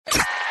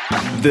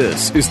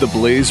This is the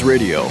Blaze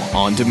Radio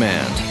on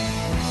demand.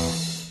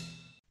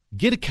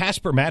 Get a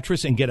Casper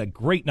mattress and get a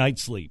great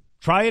night's sleep.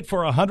 Try it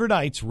for 100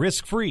 nights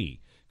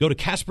risk-free. Go to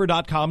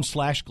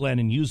Casper.com/Glenn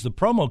and use the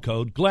promo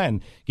code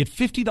Glenn. Get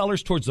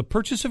 $50 towards the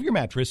purchase of your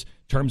mattress.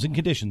 Terms and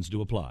conditions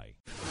do apply.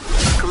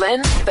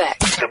 Glenn Beck.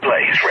 The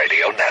Blaze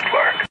Radio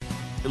Network.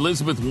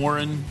 Elizabeth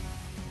Warren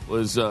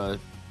was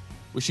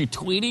she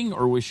tweeting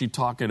or was she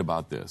talking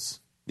about this?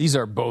 These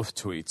are both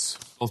tweets.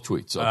 Both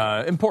tweets.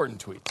 Okay.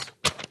 Important tweets.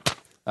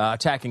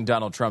 Attacking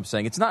Donald Trump,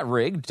 saying, it's not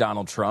rigged,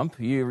 Donald Trump.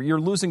 You're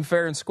losing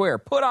fair and square.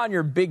 Put on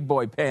your big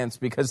boy pants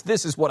because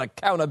this is what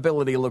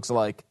accountability looks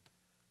like.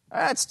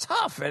 That's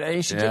tough.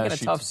 And she's taking a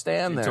tough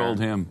stand there. She told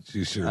him.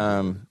 She sure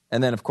and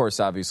then, of course,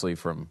 obviously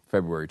from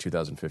February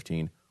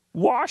 2015,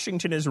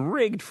 Washington is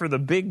rigged for the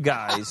big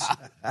guys.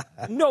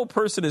 No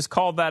person has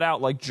called that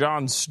out like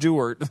Jon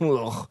Stewart.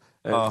 The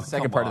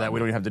second part of that we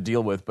don't even have to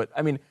deal with. But,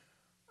 I mean,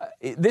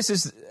 this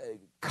is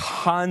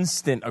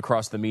constant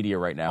across the media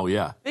right now. Oh,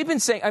 yeah. They've been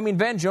saying, I mean,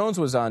 Van Jones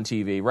was on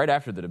TV right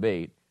after the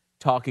debate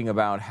talking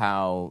about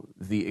how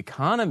the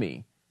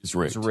economy is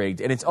rigged.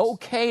 And it's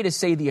okay to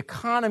say the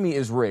economy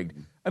is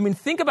rigged. I mean,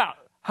 think about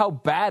how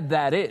bad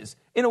that is.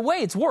 In a way,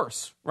 it's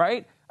worse,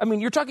 right? I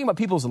mean, you're talking about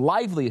people's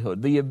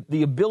livelihood,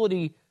 the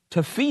ability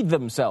to feed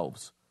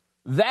themselves.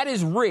 That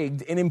is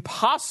rigged and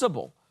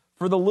impossible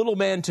for the little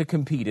man to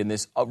compete in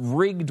this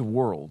rigged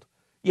world.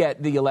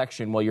 Yet the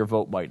election, well, your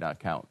vote might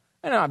not count.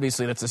 And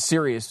obviously that's a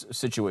serious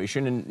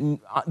situation. And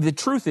the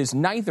truth is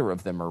neither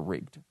of them are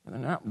rigged. They're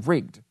not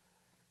rigged.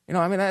 You know,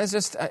 I mean, that's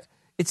just,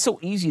 it's so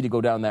easy to go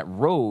down that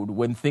road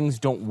when things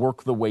don't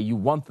work the way you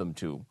want them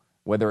to.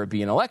 Whether it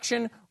be an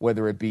election,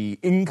 whether it be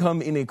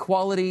income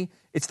inequality,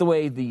 it's the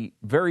way the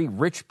very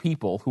rich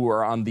people who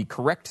are on the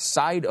correct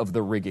side of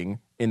the rigging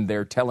in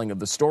their telling of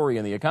the story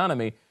and the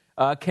economy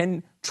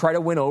can try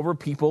to win over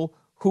people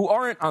who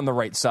aren't on the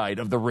right side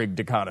of the rigged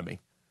economy.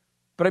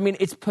 But I mean,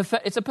 it's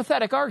a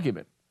pathetic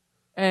argument,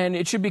 and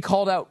it should be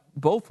called out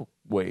both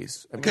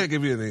ways. I can't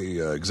give you any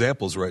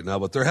examples right now,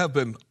 but there have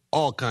been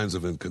all kinds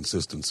of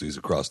inconsistencies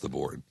across the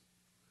board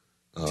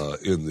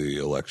in the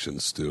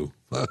elections, Stu.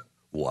 Wow.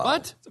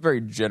 What? It's a very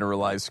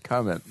generalized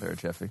comment there,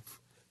 Jeffy.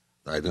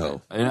 I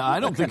know. And I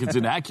don't think it's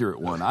an accurate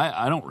one.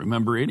 I don't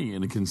remember any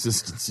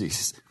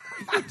inconsistencies.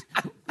 What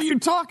are you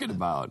talking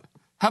about?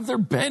 Have there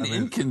been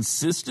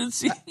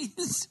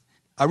inconsistencies?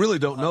 I really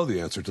don't know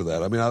the answer to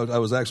that. I mean, I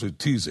was actually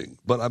teasing.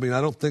 But, I mean,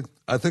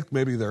 I think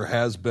maybe there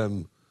has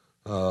been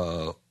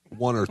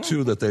one or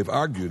two that they've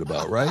argued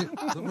about, right?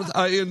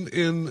 In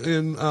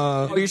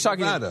you're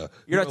talking Nevada.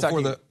 You're not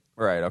talking...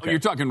 Right, okay. Oh, you're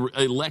talking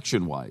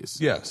election-wise?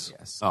 Yes.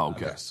 Oh,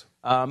 okay. Yes.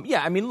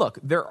 Yeah, I mean, look,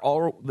 there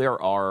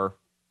are,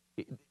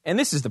 and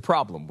this is the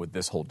problem with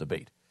this whole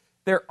debate.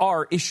 There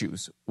are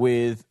issues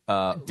with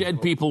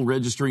dead people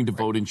registering to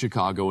vote in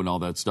Chicago and all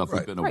that stuff.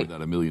 We've been over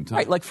that a million times.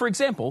 Right, like for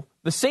example,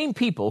 the same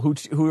people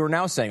who are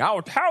now saying,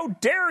 "Oh, how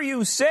dare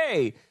you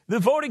say the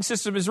voting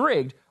system is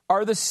rigged?"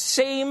 are the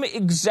same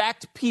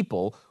exact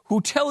people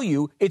who tell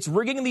you it's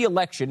rigging the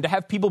election to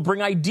have people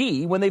bring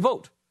ID when they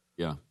vote.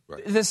 Yeah.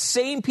 Right. The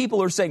same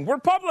people are saying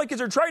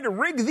Republicans are trying to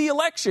rig the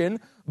election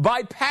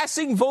by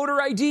passing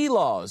voter ID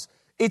laws.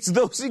 It's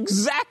those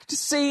exact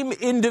same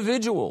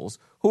individuals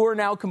who are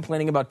now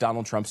complaining about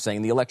Donald Trump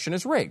saying the election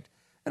is rigged.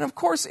 And of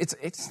course,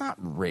 it's not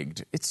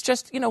rigged. It's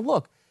just,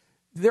 look,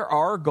 there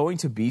are going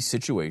to be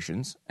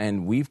situations,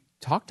 and we've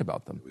talked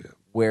about them,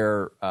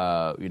 where,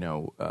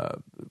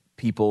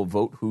 people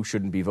vote who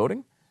shouldn't be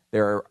voting.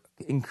 There are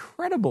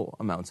incredible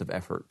amounts of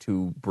effort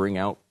to bring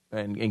out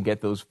and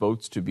get those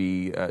votes to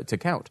be to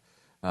count.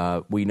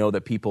 We know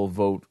that people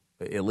vote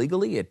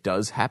illegally. It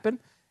does happen.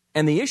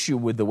 And the issue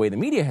with the way the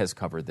media has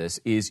covered this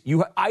is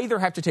you either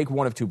have to take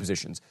one of two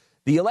positions.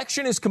 The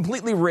election is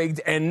completely rigged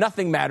and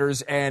nothing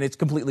matters and it's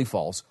completely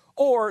false.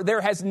 Or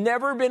there has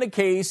never been a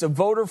case of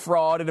voter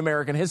fraud in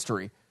American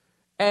history.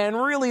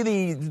 And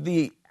really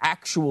the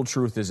actual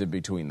truth is in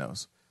between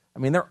those. I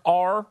mean, there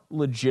are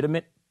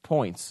legitimate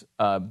points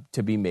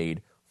to be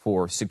made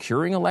for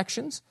securing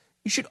elections.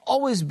 You should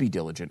always be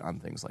diligent on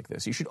things like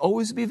this. You should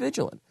always be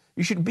vigilant.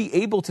 You should be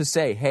able to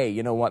say, hey,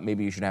 you know what,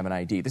 maybe you should have an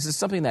ID. This is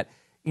something that,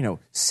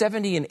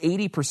 70 and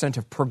 80%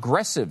 of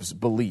progressives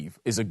believe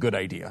is a good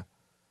idea.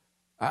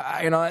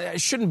 It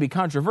shouldn't be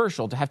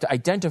controversial to have to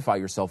identify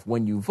yourself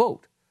when you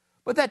vote.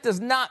 But that does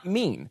not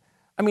mean,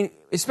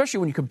 especially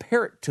when you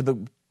compare it to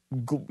the,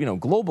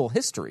 global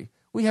history,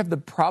 we have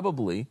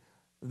probably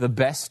the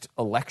best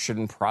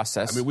election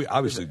process. We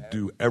obviously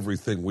do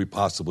everything we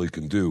possibly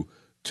can do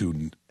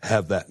to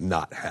have that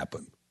not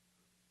happen.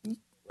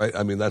 Right?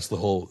 That's the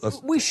whole...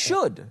 we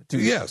should do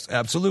that. Yes,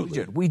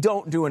 absolutely. We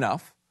don't do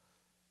enough.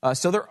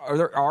 So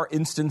there are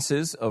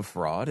instances of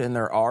fraud, and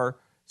there are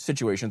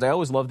situations. I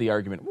always love the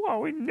argument,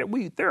 well,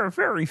 there are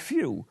very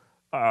few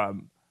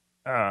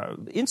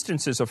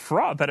instances of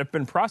fraud that have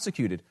been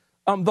prosecuted.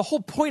 The whole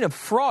point of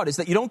fraud is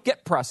that you don't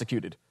get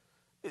prosecuted.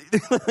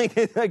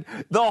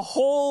 The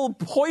whole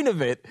point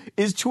of it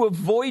is to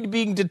avoid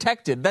being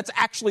detected. That's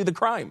actually the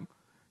crime.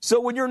 So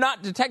when you're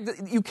not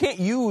detected, you can't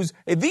use,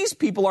 these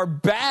people are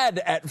bad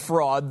at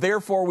fraud,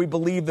 therefore we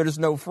believe there's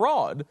no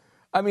fraud.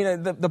 I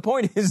mean, the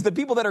point is the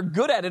people that are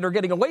good at it are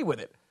getting away with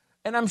it.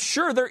 And I'm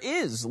sure there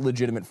is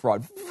legitimate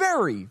fraud.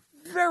 Very,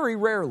 very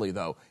rarely,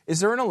 though,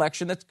 is there an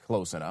election that's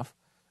close enough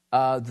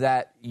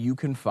that you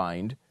can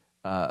find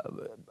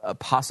a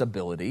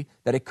possibility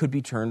that it could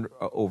be turned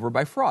over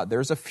by fraud.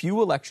 There's a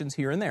few elections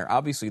here and there.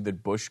 Obviously, the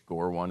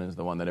Bush-Gore one is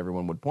the one that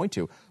everyone would point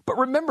to. But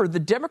remember, the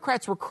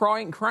Democrats were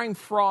crying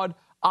fraud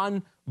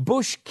on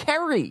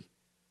Bush-Kerry.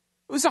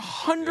 It was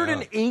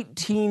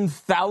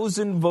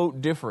 118,000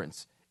 vote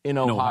difference in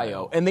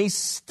Ohio, and they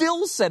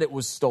still said it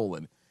was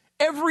stolen.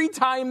 Every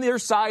time their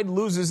side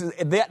loses,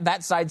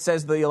 that side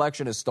says the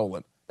election is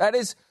stolen. That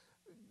is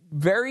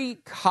very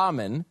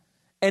common,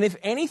 and if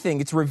anything,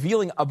 it's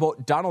revealing about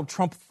what Donald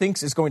Trump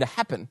thinks is going to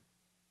happen.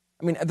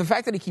 I mean, the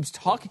fact that he keeps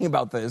talking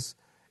about this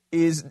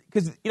is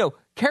because,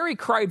 Kerry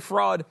cried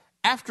fraud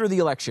after the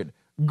election.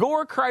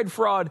 Gore cried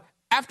fraud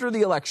after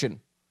the election.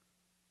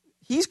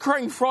 He's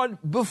crying fraud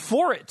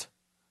before it.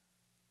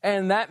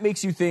 And that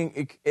makes you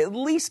think, it at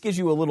least gives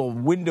you a little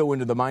window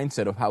into the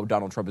mindset of how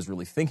Donald Trump is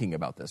really thinking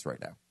about this right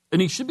now. And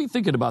he should be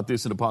thinking about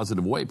this in a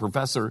positive way.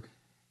 Professor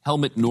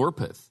Helmut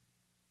Norpeth,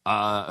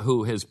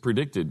 who has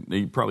predicted,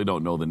 you probably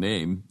don't know the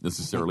name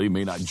necessarily,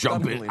 may not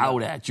jump it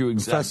out at you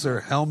exactly. Professor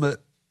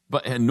Helmut.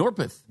 But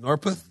Norpeth.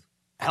 Norpeth?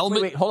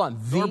 Helmut. Wait, hold on.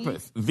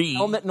 Norpeth.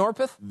 Helmut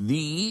Norpeth?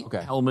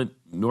 Okay. Helmut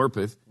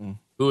Norpeth,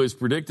 who has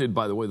predicted,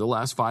 by the way, the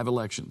last 5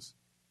 elections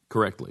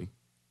correctly.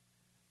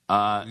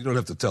 You don't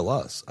have to tell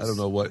us. I don't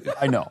know what.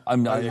 I know. I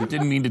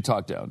didn't mean to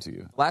talk down to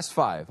you. Last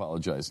 5.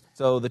 Apologize.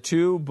 So the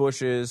 2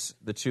 Bushes,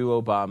 the 2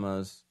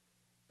 Obamas,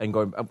 and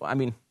going. I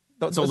mean,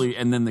 that's only,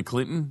 and then the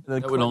Clinton.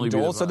 That would only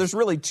be. So there's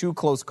really 2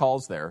 close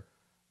calls there.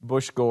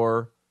 Bush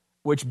Gore,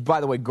 which, by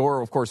the way,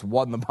 Gore of course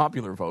won the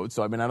popular vote.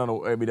 So I mean, I don't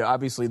know. I mean,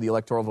 obviously the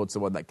electoral vote's the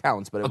one that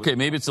counts. But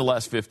maybe it's the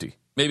last 50.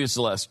 Maybe it's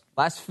the last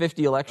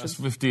 50 elections.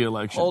 Last 50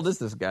 elections. How old is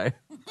this guy?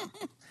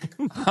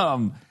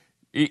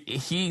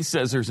 He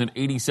says there's an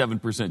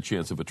 87%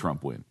 chance of a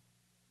Trump win.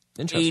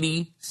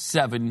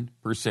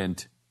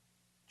 87%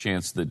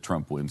 chance that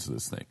Trump wins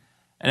this thing.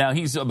 And now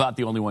he's about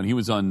the only one. He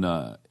was on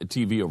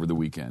TV over the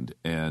weekend,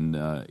 and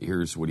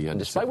here's what he had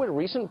to say. Despite what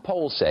recent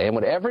polls say and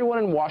what everyone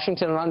in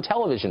Washington and on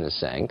television is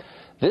saying,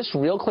 this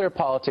Real Clear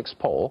Politics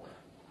poll,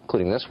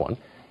 including this one,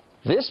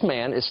 this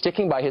man is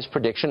sticking by his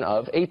prediction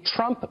of a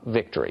Trump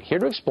victory. Here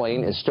to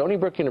explain is Stony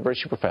Brook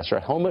University professor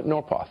Helmut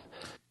Norpeth.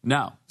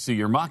 Now, see,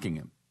 you're mocking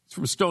him. It's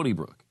from Stony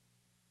Brook.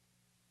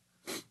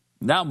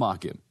 Now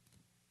mock him.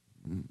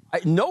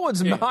 No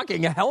one's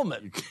mocking a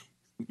Helmet.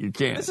 You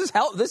can't. This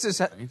is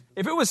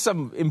if it was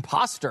some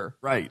imposter.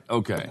 Right,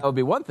 okay. That would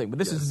be one thing. But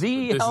this is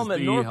the Helmut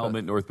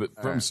Norpeth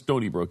from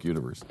Stony Brook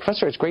University.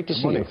 Professor, it's great to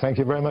see you. Thank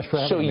you very much for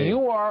having me. So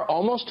you are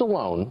almost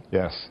alone.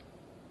 Yes.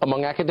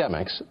 Among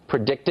academics,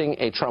 predicting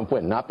a Trump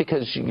win, not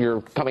because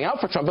you're coming out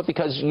for Trump, but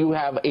because you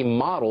have a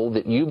model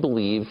that you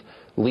believe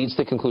leads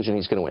to the conclusion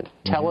he's going to win.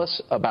 Tell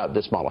us about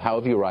this model. How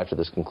have you arrived at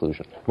this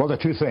conclusion? Well, there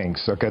are 2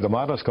 things. Okay, the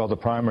model is called the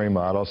primary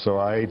model, so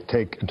I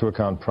take into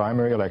account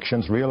primary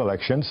elections, real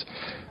elections,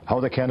 how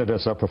the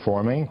candidates are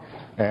performing,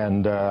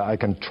 and I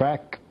can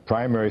track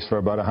primaries for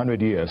about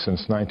 100 years,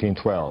 since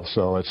 1912.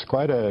 So it's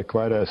quite a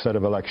set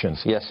of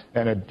elections. Yes.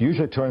 And it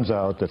usually turns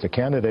out that the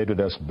candidate who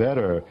does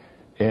better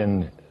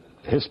in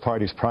his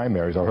party's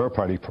primaries or her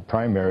party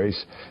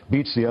primaries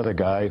beats the other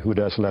guy who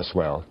does less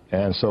well.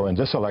 And so in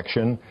this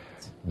election,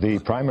 the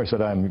primaries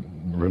that I'm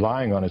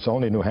relying on, it's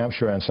only New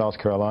Hampshire and South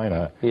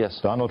Carolina. Yes.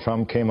 Donald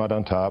Trump came out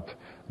on top,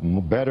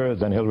 better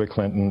than Hillary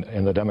Clinton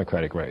in the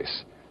Democratic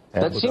race.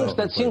 That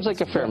seems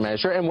like a fair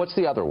measure. And what's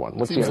the other one?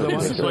 What's the other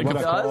one?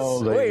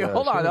 Wait,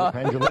 hold on.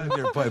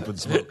 Your pipe and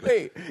smoke.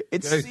 Wait,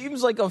 it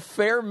seems like a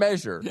fair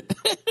measure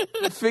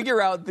to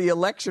figure out the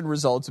election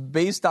results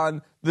based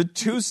on the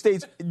 2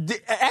 states,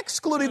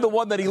 excluding the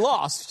one that he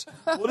lost.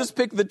 We'll just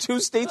pick the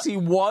 2 states he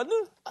won?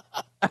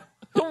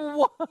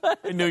 What?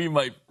 I knew you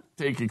might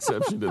take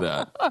exception to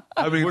that.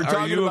 I mean, we're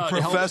talking you about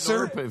a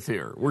professor? Helmut Norpeth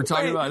here. We're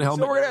talking about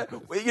Helmut.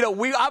 So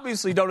we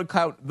obviously don't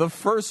count the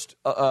first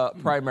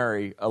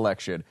primary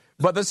election,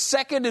 but the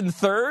second and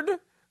third.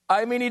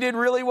 I mean, he did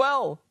really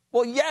well.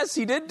 Well, yes,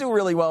 he did do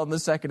really well in the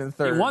second and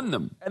third. He won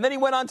them, and then he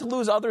went on to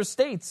lose other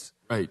states.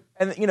 Right.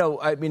 And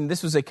I mean,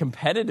 this was a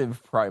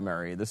competitive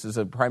primary. This is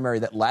a primary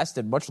that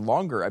lasted much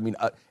longer. I mean,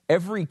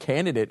 every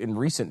candidate in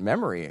recent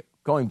memory.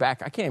 Going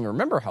back, I can't even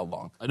remember how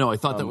long. I know. I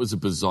thought that was a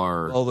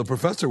bizarre. Well, the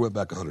professor went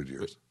back 100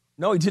 years.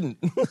 No, he didn't.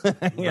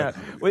 Yeah.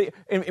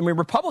 In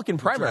Republican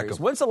primaries,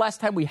 when's the last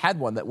time we had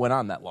one that went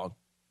on that long?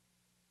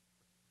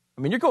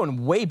 I mean, you're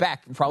going way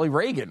back, probably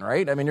Reagan,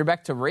 right? I mean, you're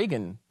back to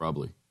Reagan.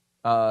 Probably.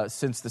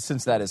 Since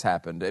that has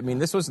happened. I mean,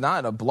 this was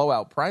not a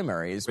blowout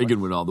primary.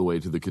 Reagan went all the way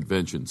to the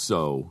convention,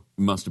 so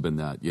it must have been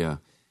that, yeah.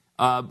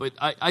 But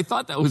I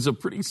thought that was a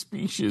pretty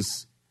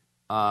specious...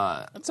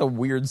 that's a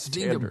weird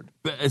standard.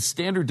 A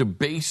standard to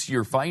base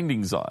your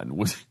findings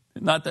on.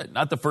 Not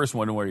the first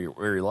one where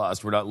he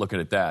lost. We're not looking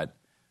at that.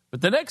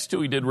 But the next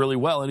 2 he did really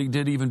well, and he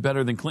did even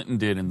better than Clinton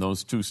did in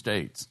those 2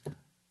 states.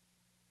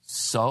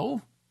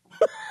 So,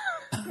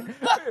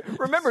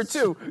 Remember,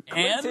 too,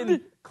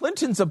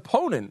 Clinton's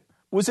opponent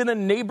was in a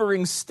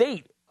neighboring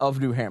state of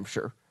New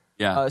Hampshire.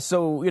 Yeah.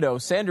 So,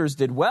 Sanders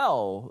did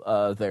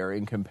well there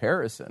in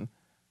comparison.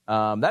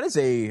 That's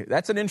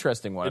an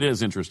interesting one. It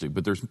is interesting,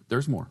 but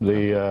there's more.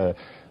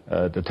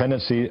 The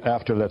tendency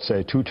after, let's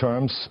say, 2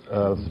 terms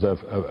of the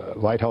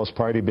White House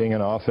party being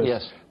in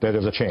office, that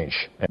is a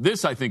change.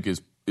 This, I think,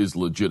 is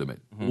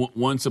legitimate.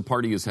 Once a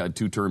party has had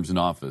 2 terms in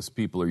office,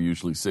 people are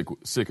usually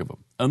sick of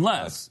them,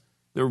 unless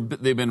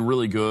they've been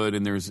really good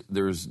and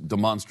there's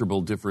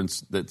demonstrable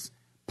difference that's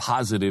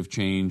positive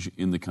change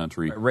in the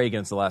country.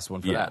 Reagan's the last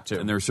one for that, too.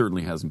 And there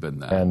certainly hasn't been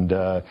that. And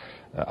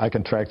I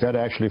can track that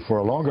actually for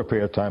a longer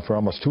period of time, for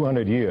almost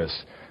 200 years.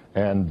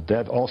 And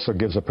that also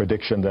gives a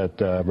prediction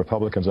that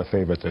Republicans are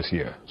favored this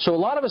year. So a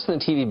lot of us in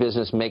the TV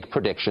business make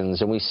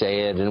predictions, and we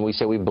say it, and we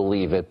say we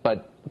believe it.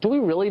 But do we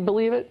really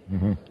believe it?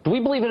 Mm-hmm. Do we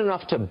believe it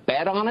enough to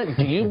bet on it?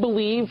 Do you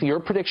believe your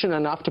prediction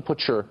enough to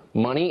put your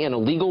money in a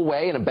legal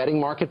way in a betting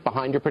market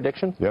behind your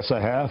prediction? Yes,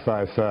 I have.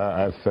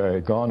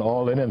 I've gone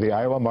all in the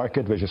Iowa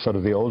market, which is sort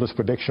of the oldest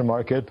prediction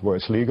market, where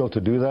it's legal to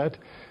do that.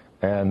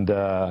 And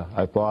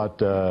I bought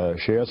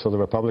shares for the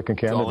Republican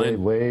candidate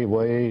way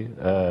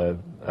a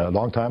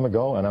long time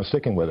ago, and I'm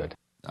sticking with it.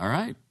 All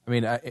right. I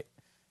mean,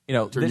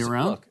 turn you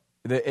around.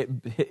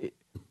 Look,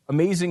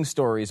 amazing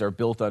stories are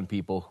built on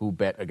people who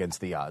bet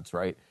against the odds,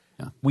 right?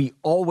 Yeah. We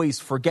always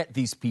forget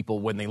these people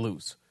when they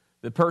lose.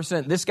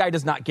 This guy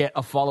does not get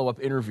a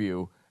follow-up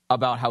interview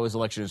about how his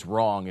election is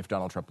wrong if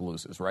Donald Trump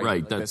loses, right?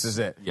 Right. This is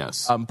it.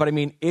 Yes. But, I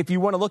mean, if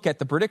you want to look at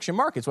the prediction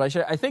markets, which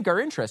I think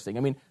are interesting,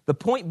 I mean, the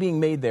point being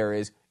made there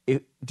is,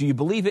 do you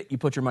believe it? You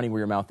put your money where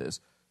your mouth is.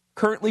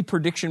 Currently,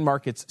 prediction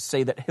markets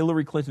say that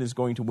Hillary Clinton is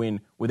going to win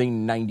with a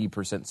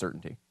 90%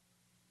 certainty.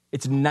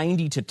 It's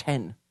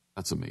 90-10.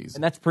 That's amazing.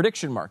 And that's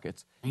prediction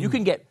markets. You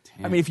can get,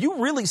 I mean, if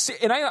you really,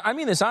 and I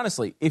mean this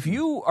honestly, if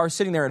you are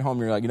sitting there at home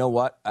and you're like, you know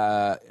what,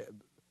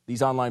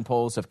 these online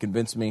polls have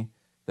convinced me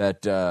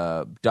that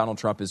Donald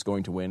Trump is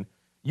going to win,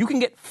 you can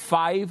get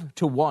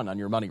 5-1 on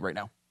your money right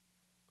now.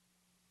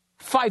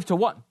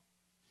 5-1.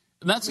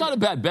 And that's not a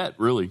bad bet,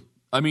 really.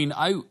 I mean,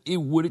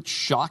 would it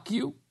shock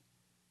you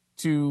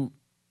to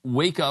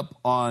wake up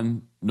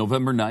on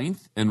November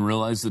 9th and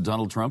realize that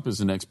Donald Trump is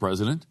the next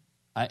president?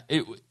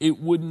 It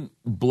wouldn't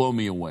blow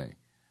me away.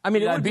 I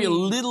mean, I'd be a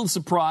little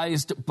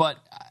surprised, but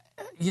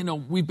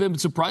we've been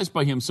surprised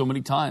by him so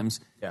many times.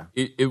 Yeah,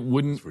 it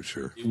wouldn't that's for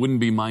sure. It wouldn't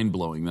be mind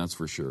blowing. That's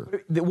for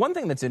sure. The one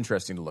thing that's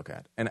interesting to look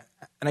at, and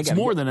again, it's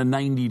more than a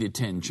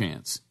 90-10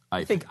 chance.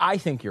 I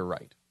think you're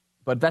right,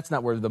 but that's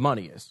not where the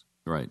money is.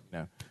 Right.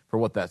 For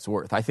what that's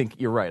worth, I think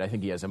you're right. I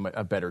think he has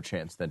a better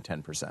chance than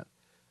 10%.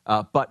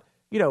 But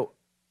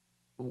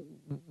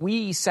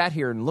we sat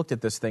here and looked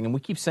at this thing, and we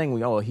keep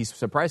saying, he's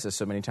surprised us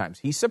so many times.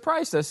 He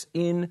surprised us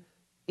in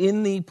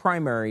the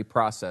primary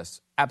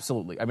process,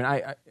 absolutely. I mean,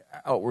 I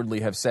outwardly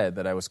have said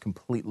that I was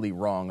completely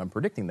wrong on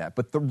predicting that.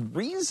 But the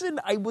reason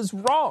I was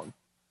wrong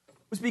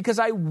was because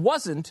I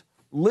wasn't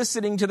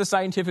listening to the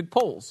scientific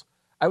polls.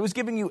 I was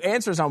giving you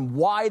answers on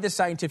why the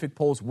scientific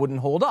polls wouldn't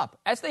hold up,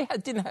 as they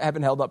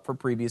haven't held up for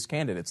previous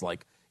candidates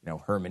like,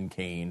 Herman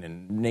Cain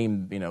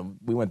and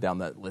we went down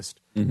that list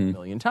a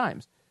million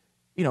times.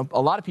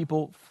 A lot of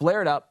people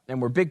flared up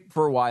and were big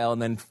for a while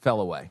and then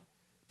fell away.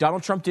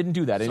 Donald Trump didn't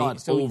do that.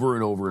 Over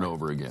and over and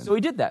over again. So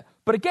he did that.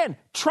 But again,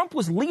 Trump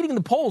was leading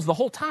the polls the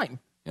whole time.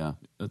 Yeah.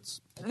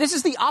 This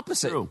is the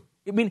opposite. True.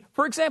 I mean,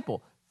 for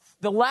example,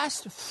 the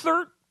last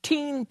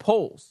 13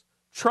 polls,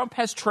 Trump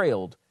has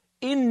trailed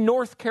in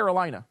North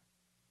Carolina.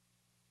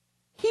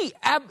 He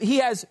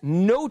has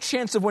no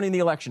chance of winning the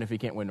election if he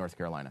can't win North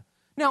Carolina.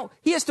 Now,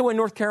 he has to win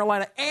North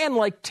Carolina and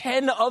like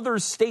 10 other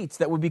states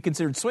that would be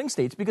considered swing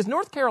states, because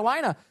North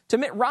Carolina, to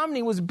Mitt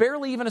Romney, was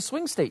barely even a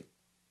swing state.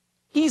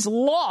 He's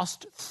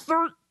lost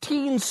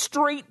 13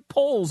 straight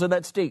polls in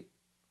that state.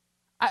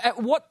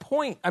 At what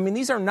point? I mean,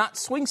 these are not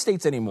swing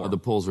states anymore. The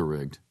polls are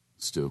rigged,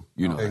 Stu.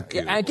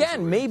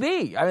 Again,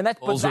 maybe. I mean,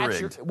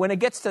 when it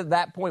gets to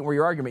that point where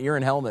your argument, you're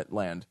in helmet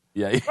land.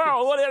 Yeah.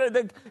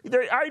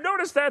 I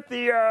noticed that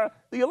the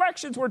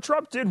elections where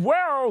Trump did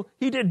well,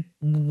 he did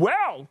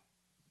well.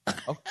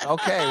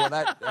 Okay,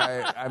 well,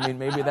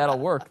 maybe that'll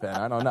work then.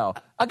 I don't know.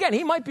 Again,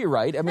 he might be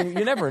right. I mean,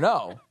 you never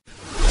know.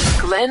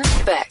 Glenn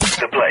Beck.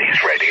 The Blaze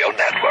Radio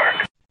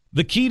Network.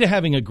 The key to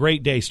having a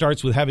great day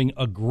starts with having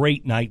a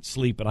great night's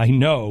sleep, and I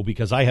know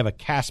because I have a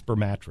Casper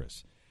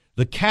mattress.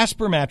 The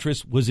Casper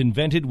mattress was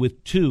invented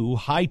with 2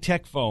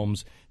 high-tech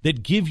foams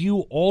that give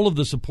you all of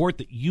the support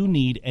that you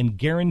need and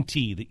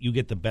guarantee that you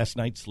get the best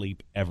night's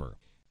sleep ever.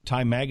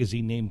 Time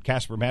magazine named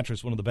Casper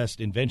mattress one of the best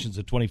inventions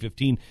of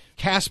 2015.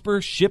 Casper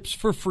ships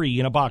for free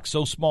in a box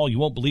so small you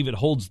won't believe it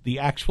holds the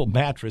actual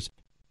mattress,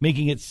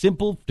 making it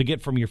simple to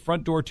get from your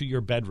front door to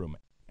your bedroom.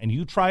 And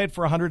you try it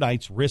for 100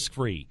 nights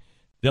risk-free.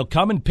 They'll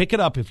come and pick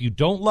it up if you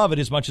don't love it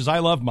as much as I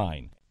love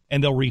mine,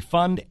 and they'll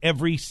refund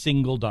every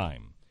single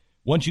dime.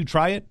 Once you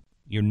try it,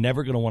 you're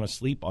never going to want to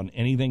sleep on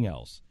anything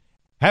else.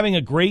 Having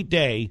a great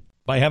day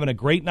by having a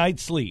great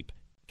night's sleep.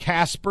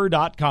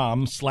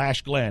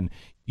 Casper.com/Glenn.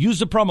 Use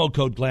the promo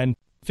code Glenn.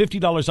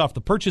 $50 off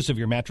the purchase of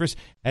your mattress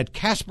at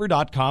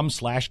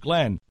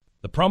Casper.com/Glenn.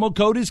 The promo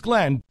code is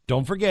Glenn.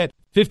 Don't forget,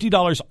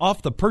 $50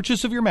 off the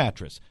purchase of your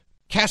mattress.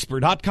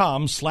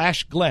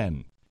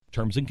 Casper.com/Glenn.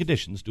 Terms and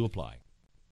conditions do apply.